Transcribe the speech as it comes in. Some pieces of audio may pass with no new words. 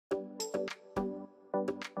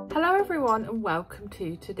Hello everyone and welcome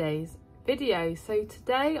to today's video. So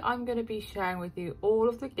today I'm going to be sharing with you all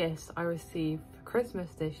of the gifts I received for Christmas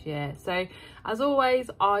this year. So as always,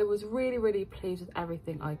 I was really pleased with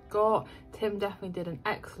everything I got. Tim definitely did an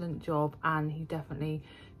excellent job and he definitely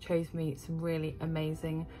chose me some really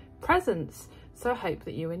amazing presents. So I hope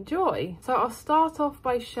that you enjoy. So I'll start off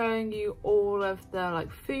by showing you all of the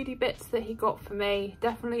foodie bits that he got for me.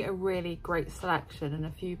 Definitely a really great selection and a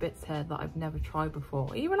few bits here that I've never tried before,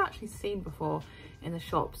 or even actually seen before in the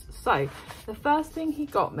shops. So the first thing he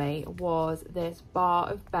got me was this bar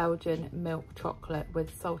of Belgian milk chocolate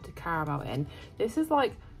with salted caramel in. This is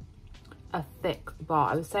like a thick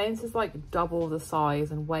bar. I was saying this is like double the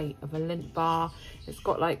size and weight of a Lindt bar. It's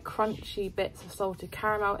got like crunchy bits of salted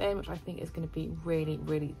caramel in, which I think is going to be really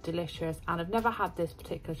delicious, and I've never had this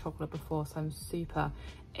particular chocolate before, so I'm super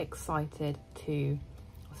excited to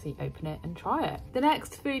open it and try it. The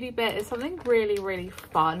next foodie bit is something really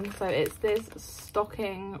fun. So it's this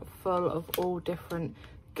stocking full of all different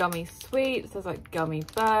gummy sweets. There's like gummy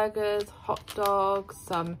burgers, hot dogs,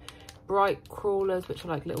 some bright crawlers, which are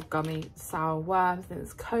like little gummy sour worms, and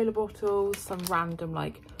there's cola bottles, some random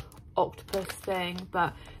like octopus thing,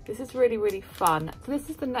 but this is really fun. So this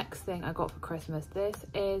is the next thing I got for Christmas. This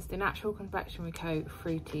is the Natural Confectionery Co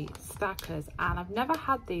fruity stackers, and I've never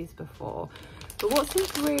had these before, but what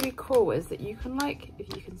seems really cool is that you can, like,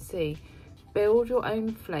 if you can see, build your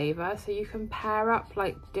own flavor. So you can pair up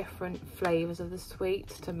like different flavors of the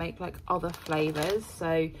sweets to make like other flavors.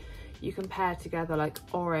 So you can pair together like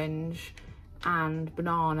orange and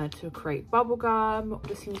banana to create bubblegum.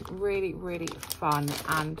 This seems really fun,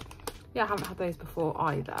 and yeah, I haven't had those before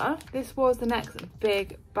either. This was the next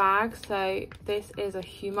big bag. So this is a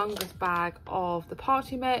humongous bag of the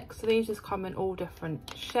party mix. So these just come in all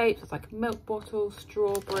different shapes. It's like milk bottles,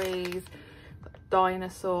 strawberries,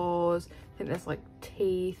 dinosaurs, I think there's like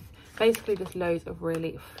teeth, basically just loads of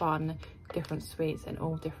really fun different sweets in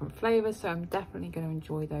all different flavors, so I'm definitely going to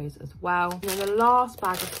enjoy those as well. And then the last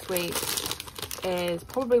bag of sweets is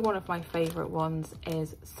probably one of my favorite ones,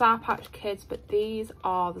 is Sour Patch Kids, but these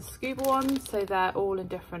are the scuba ones, so they're all in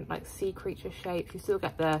different like sea creature shapes. You still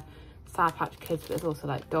get the Sour Patch Kids, but there's also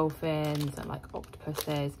like dolphins and like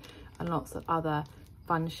octopuses and lots of other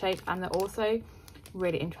fun shapes, and they're also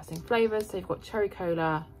really interesting flavors. So you've got cherry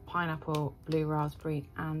cola, pineapple, blue raspberry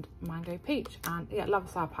and mango peach, and yeah, love a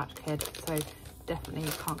Sour Patch Kid, so definitely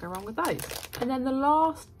can't go wrong with those. And then the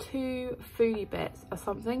last two foodie bits are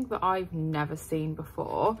something that I've never seen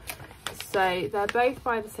before. So they're both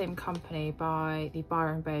by the same company, by the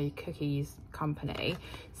Byron Bay Cookies company.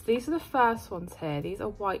 So these are the first ones here. These are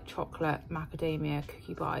white chocolate macadamia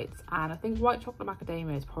cookie bites, and I think white chocolate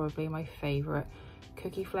macadamia is probably my favorite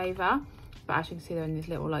cookie flavor. But as you can see, they're in these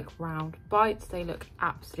little like round bites. They look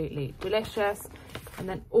absolutely delicious. And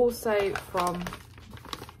then also from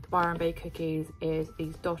Byron Bay Cookies is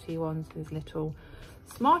these dotty ones, these little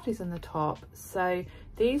Smarties in the top. So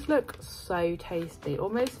these look so tasty,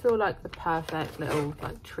 almost feel like the perfect little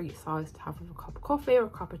like treat size to have with a cup of coffee or a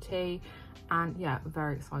cup of tea. And yeah,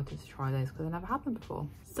 very excited to try those because I've never had them before.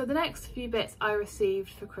 So the next few bits I received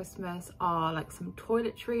for Christmas are like some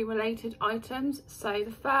toiletry related items. So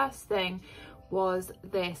the first thing was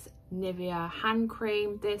this Nivea hand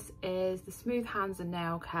cream. This is the Smooth Hands and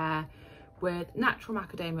Nail Care with natural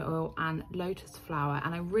macadamia oil and lotus flower,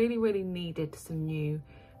 and I really needed some new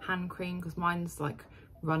hand cream because mine's like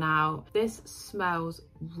run out. This smells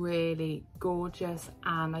really gorgeous,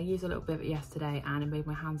 and I used a little bit of it yesterday and it made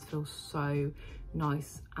my hands feel so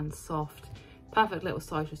nice and soft. Perfect little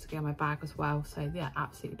size just to get in my bag as well, so yeah,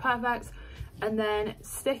 absolutely perfect. And then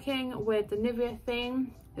sticking with the Nivea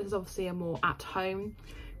theme, this is obviously a more at-home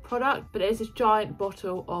product, but it is this giant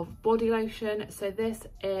bottle of body lotion. So this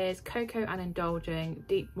is Cocoa and Indulging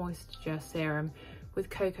Deep Moisture Serum with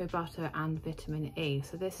cocoa butter and vitamin E.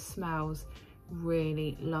 So this smells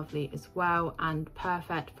really lovely as well, and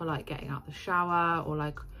perfect for like getting out the shower or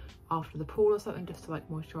like after the pool or something, just to like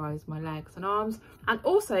moisturize my legs and arms. And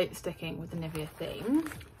also sticking with the Nivea theme,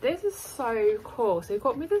 this is so cool. So you've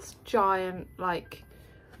got me this giant like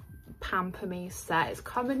Pamper Me set. It's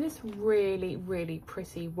come in this really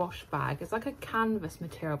pretty wash bag. It's like a canvas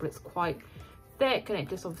material, but it's quite thick, and it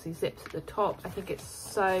just obviously zips at the top. I think it's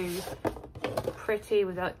so pretty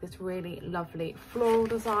with like this really lovely floral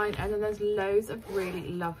design, and then there's loads of really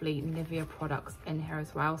lovely Nivea products in here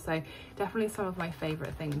as well, so definitely some of my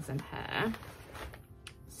favorite things in here.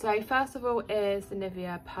 So first of all is the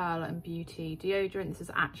Nivea Pearl and Beauty deodorant. This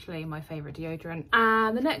is actually my favorite deodorant.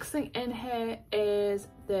 And the next thing in here is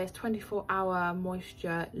this 24-hour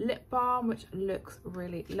moisture lip balm, which looks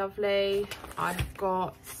really lovely. I've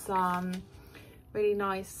got some really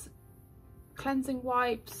nice cleansing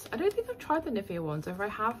wipes. I don't think I've tried the Nivea ones. If I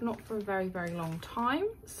have, not for a very, very long time.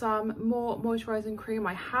 Some more moisturising cream.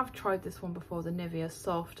 I have tried this one before, the Nivea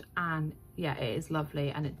Soft, and yeah, it is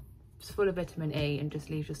lovely, and it's full of vitamin E and just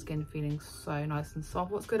leaves your skin feeling so nice and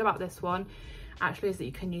soft. What's good about this one actually is that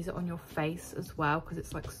you can use it on your face as well, because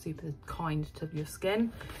it's like super kind to your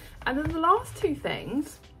skin. And then the last two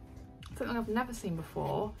things, something I've never seen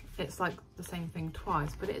before. It's like the same thing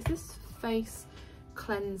twice, but it's this face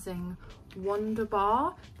cleansing Wonder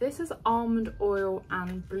Bar. This is almond oil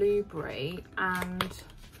and blueberry, and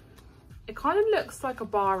it kind of looks like a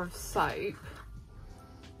bar of soap.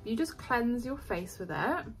 You just cleanse your face with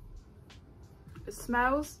it. It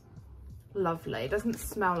smells lovely. It doesn't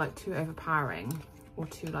smell like too overpowering or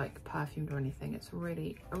too like perfumed or anything. It's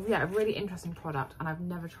really, yeah, a really interesting product, and I've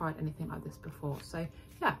never tried anything like this before, so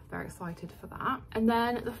yeah, very excited for that. And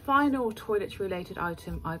then the final toiletry related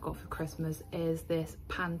item I got for Christmas is this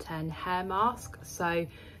Pantene hair mask. So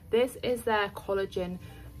this is their collagen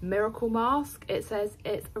miracle mask. It says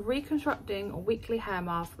it's a reconstructing weekly hair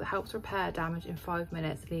mask that helps repair damage in 5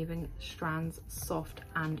 minutes, leaving strands soft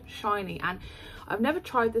and shiny. And I've never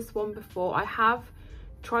tried this one before. I have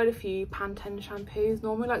tried a few Pantene shampoos,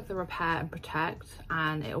 normally like the repair and protect,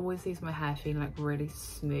 and it always leaves my hair feeling like really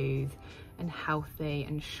smooth and healthy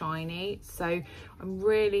and shiny. So I'm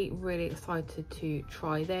really, really excited to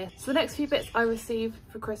try this. So the next few bits I received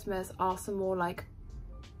for Christmas are some more like,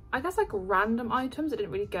 I guess like random items. I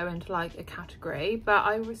didn't really go into like a category, but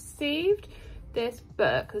I received this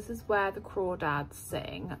book. This is Where the Crawdads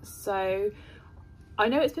Sing. So I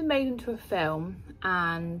know it's been made into a film,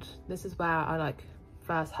 and this is where I like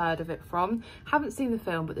first heard of it from. Haven't seen the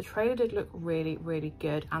film, but the trailer did look really, really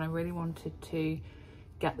good, and I really wanted to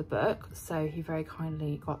get the book, so he very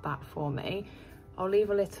kindly got that for me. I'll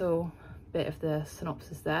leave a little bit of the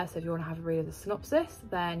synopsis there, so if you want to have a read of the synopsis,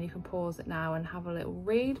 then you can pause it now and have a little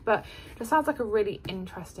read. But it sounds like a really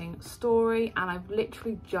interesting story, and I've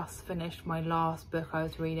literally just finished my last book I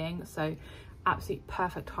was reading, so absolute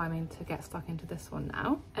perfect timing to get stuck into this one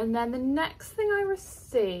now. And then the next thing I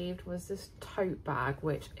received was this tote bag,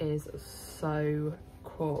 which is so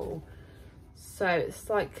cool. So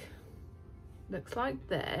it's like, looks like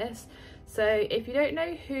this. So if you don't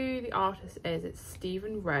know who the artist is, it's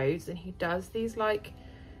Stephen Rhodes, and he does these like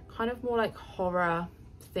kind of more like horror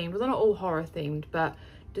themed, well, they're not all horror themed, but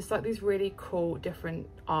just like these really cool different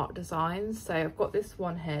art designs. So I've got this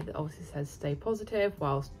one here that obviously says stay positive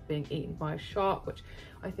whilst being eaten by a shark, which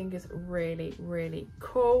I think is really, really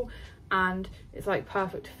cool, and it's like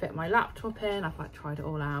perfect to fit my laptop in. I've like tried it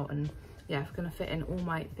all out, and yeah, it's gonna fit in all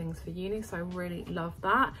my things for uni, so I really love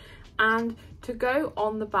that. And to go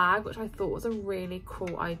on the bag, which I thought was a really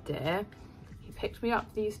cool idea, he picked me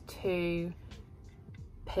up these two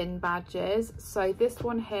pin badges. So this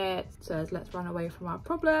one here says let's run away from our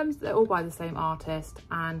problems. They're all by the same artist,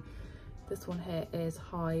 and this one here is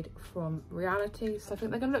hide from reality. So I think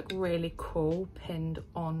they're gonna look really cool pinned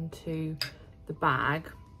onto the bag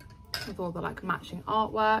with all the like matching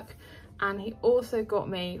artwork. And he also got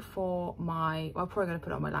me for my, well, I'm probably gonna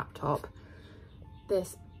put it on my laptop,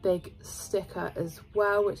 this big sticker as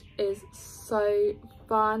well, which is so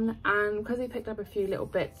fun. And because he picked up a few little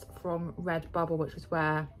bits from Redbubble, which is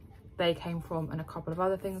where they came from and a couple of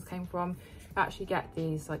other things came from, I actually get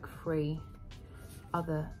these like free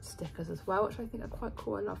other stickers as well, which I think are quite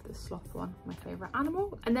cool. I love this sloth one, my favorite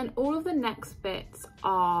animal. And then all of the next bits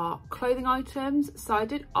are clothing items. So I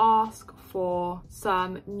did ask for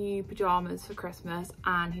some new pajamas for Christmas,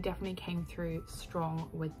 and he definitely came through strong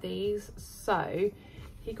with these. So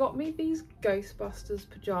he got me these Ghostbusters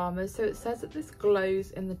pajamas. So it says that this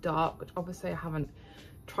glows in the dark, which obviously I haven't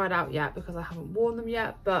tried out yet because I haven't worn them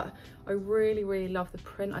yet, but I really, really love the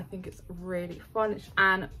print. I think it's really fun.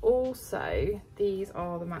 And also these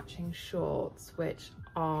are the matching shorts, which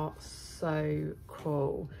are so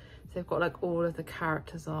cool. So they've got like all of the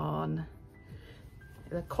characters on.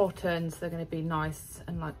 They're cotton, so they're going to be nice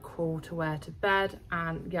and like cool to wear to bed.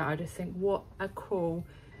 And yeah, I just think what a cool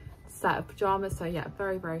set of pajamas. So yeah,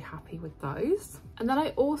 very, very happy with those. And then I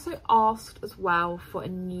also asked as well for a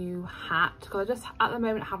new hat, because I just at the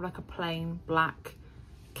moment have like a plain black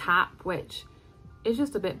cap, which is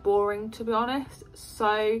just a bit boring, to be honest.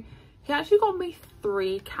 So he actually got me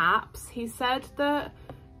 3 caps. He said that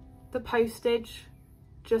the postage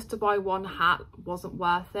just to buy one hat wasn't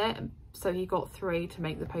worth it, so he got 3 to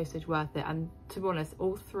make the postage worth it. And to be honest,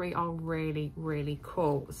 all 3 are really, really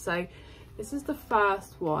cool. So this is the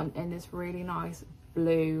first one in this really nice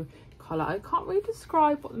blue colour. I can't really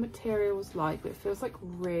describe what the material is like, but it feels like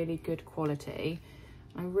really good quality.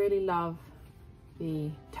 I really love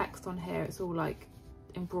the text on here. It's all like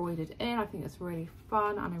embroidered in. I think it's really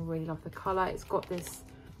fun and I really love the colour. It's got this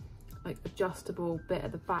like adjustable bit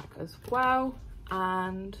at the back as well,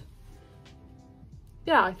 and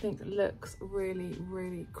yeah, I think it looks really,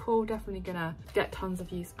 really cool. Definitely gonna get tons of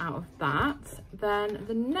use out of that. Then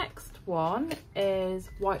the next one is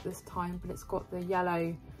white this time, but it's got the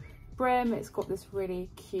yellow brim. It's got this really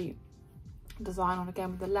cute design on, again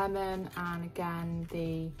with the lemon, and again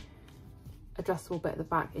the adjustable bit at the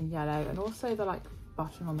back in yellow, and also the like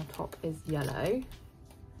button on the top is yellow.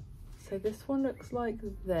 So this one looks like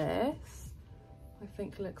this. I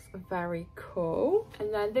think looks very cool.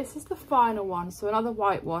 And then this is the final one, so another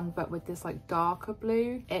white one but with this like darker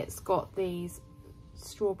blue. It's got these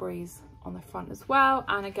strawberries on the front as well,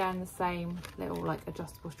 and again the same little like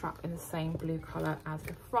adjustable strap in the same blue colour as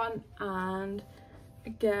the front, and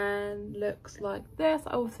again looks like this.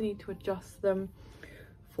 I also need to adjust them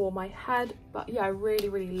for my head, but yeah, I really,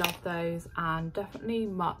 really love those, and definitely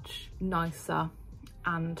much nicer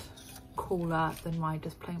and cooler than my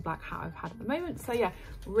just plain black hat I've had at the moment. So yeah,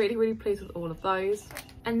 really, really pleased with all of those.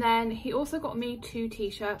 And then he also got me 2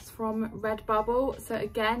 t-shirts from Redbubble, so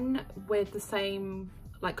again with the same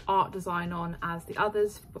like art design on as the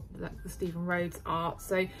others, like the Stephen Rhodes art.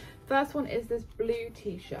 So first one is this blue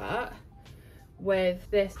t-shirt with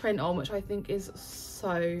this print on, which I think is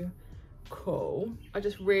so cool. I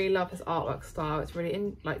just really love his artwork style. It's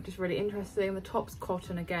really just really interesting. The top's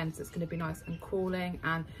cotton again, so it's going to be nice and cooling,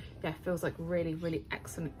 and yeah, feels like really, really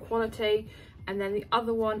excellent quality. And then the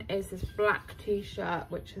other one is this black t-shirt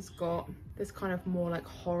which has got this kind of more like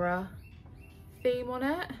horror theme on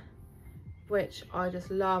it, which I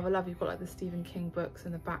just love. I love you've got like the Stephen King books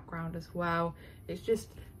in the background as well. It's just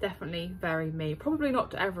definitely very me. Probably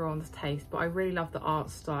not to everyone's taste, but I really love the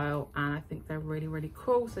art style and I think they're really, really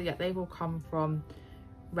cool. So yeah, they've all come from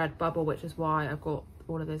Redbubble, which is why I've got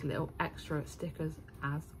all of those little extra stickers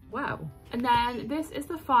as well. And then this is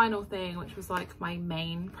the final thing, which was like my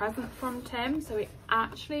main present from Tim. So he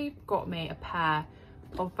actually got me a pair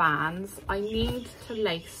of Vans. I need to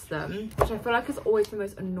lace them, which I feel like is always the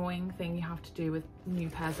most annoying thing you have to do with new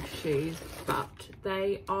pairs of shoes, but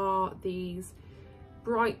they are these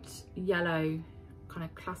bright yellow kind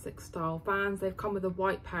of classic style Vans. They've come with a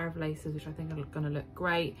white pair of laces, which I think are going to look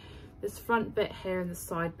great. This front bit here and the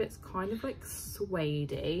side bit's kind of like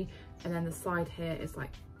suede-y, and then the side here is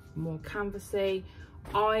like more canvasy.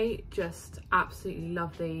 I just absolutely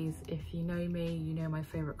love these. If you know me, you know my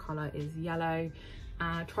favorite color is yellow.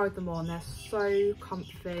 I tried them on, they're so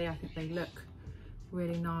comfy. I think they look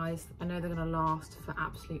really nice. I know they're gonna last for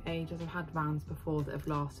absolute ages. I've had Vans before that have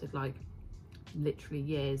lasted like literally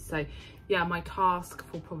years. So yeah, my task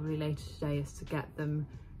for probably later today is to get them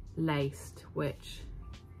laced, which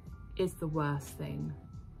is the worst thing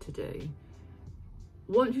to do.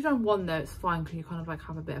 Once you've done one though, it's fine because you kind of like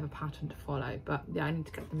have a bit of a pattern to follow. But yeah, I need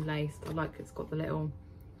to get them laced. I like it's got the little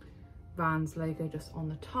Vans logo just on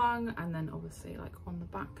the tongue and then obviously like on the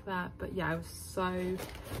back there. But yeah, I was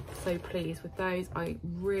so pleased with those. I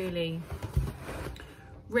really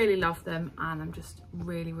love them and I'm just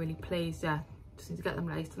really pleased. Yeah, just need to get them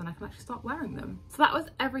laced and then I can actually start wearing them. So that was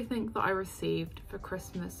everything that I received for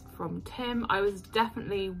Christmas from Tim. I was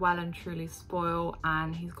definitely well and truly spoiled,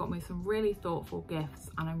 and he's got me some really thoughtful gifts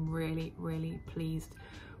and I'm really pleased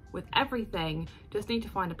with everything. Just need to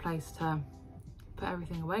find a place to put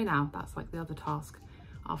everything away now. That's like the other task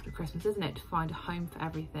after Christmas, isn't it, to find a home for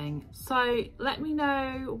everything. So let me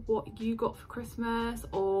know what you got for Christmas,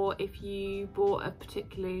 or if you bought a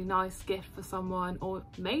particularly nice gift for someone or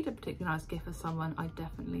made a particularly nice gift for someone. I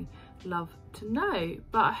definitely love to know.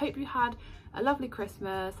 But I hope you had a lovely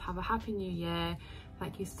Christmas. Have a happy new year.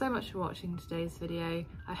 Thank you so much for watching today's video.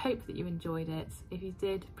 I hope that you enjoyed it. If you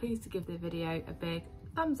did, please to give the video a big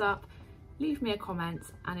thumbs up, leave me a comment,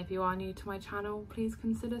 and if you are new to my channel, please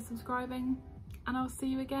consider subscribing, and I'll see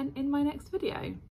you again in my next video.